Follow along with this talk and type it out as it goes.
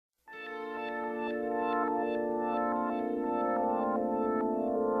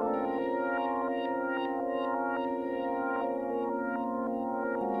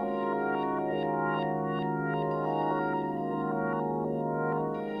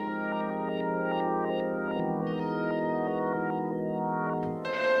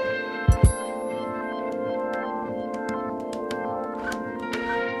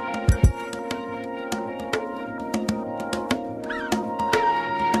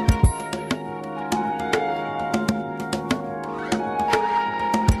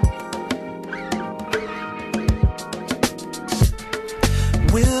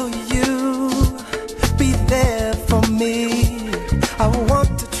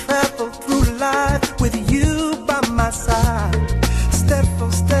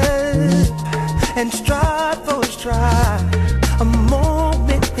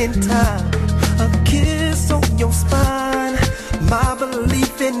in time. A kiss on your spine. My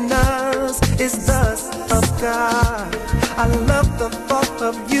belief in us is thus of God. I love the thought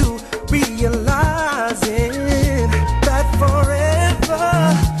of you realizing that forever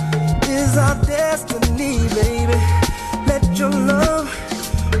is our destiny, baby. Let your love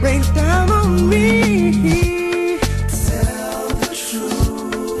rain down on me. Tell the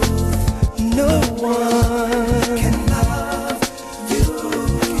truth. No one can love you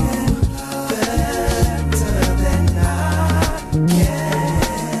better than I can.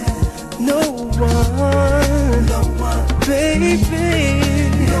 No one, baby.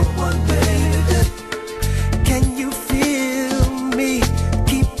 No one, baby. Can you feel me?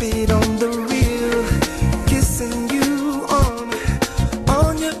 Keep it on the real. Kissing you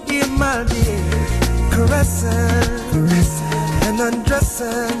on your ear, my dear. Caressing and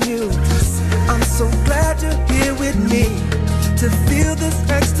undressing you. I'm so glad you're here with me to feel this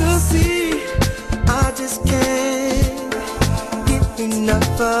ecstasy. I just can't get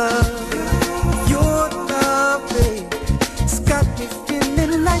enough of your love, babe. It's got me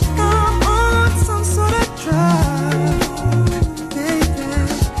feeling like I'm on some sort of drug, baby.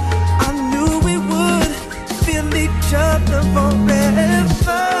 I knew we would feel each other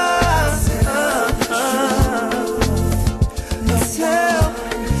forever.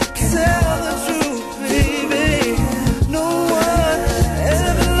 Tell the truth, baby. No one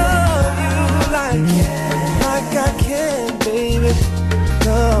ever loved you like I can, baby.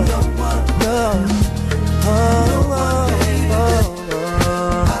 No, no.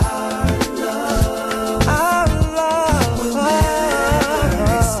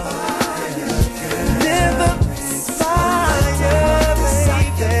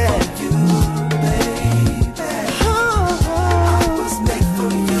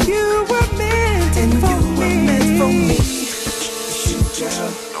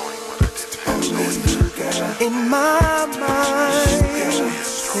 In my mind,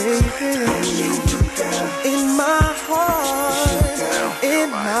 baby, in my heart, in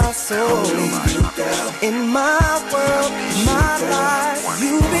my soul, in my world, my life,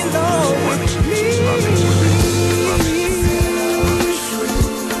 you belong with me.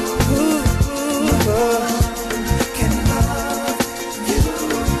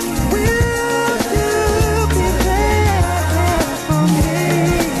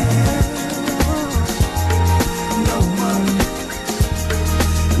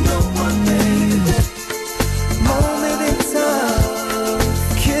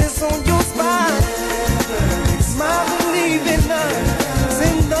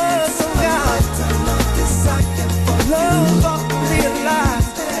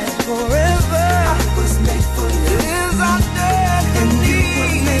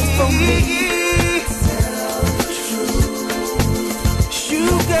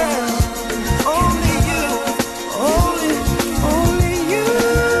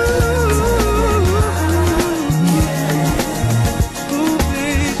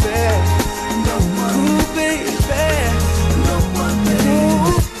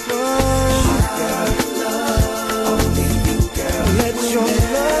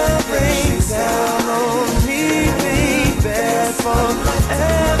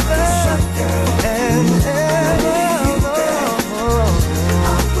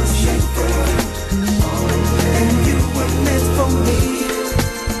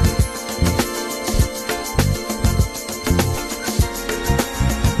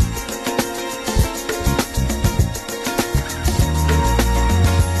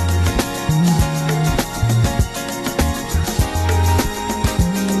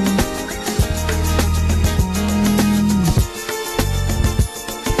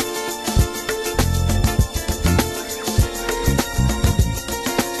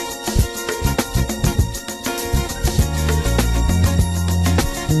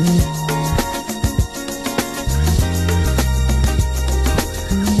 Mm-hmm.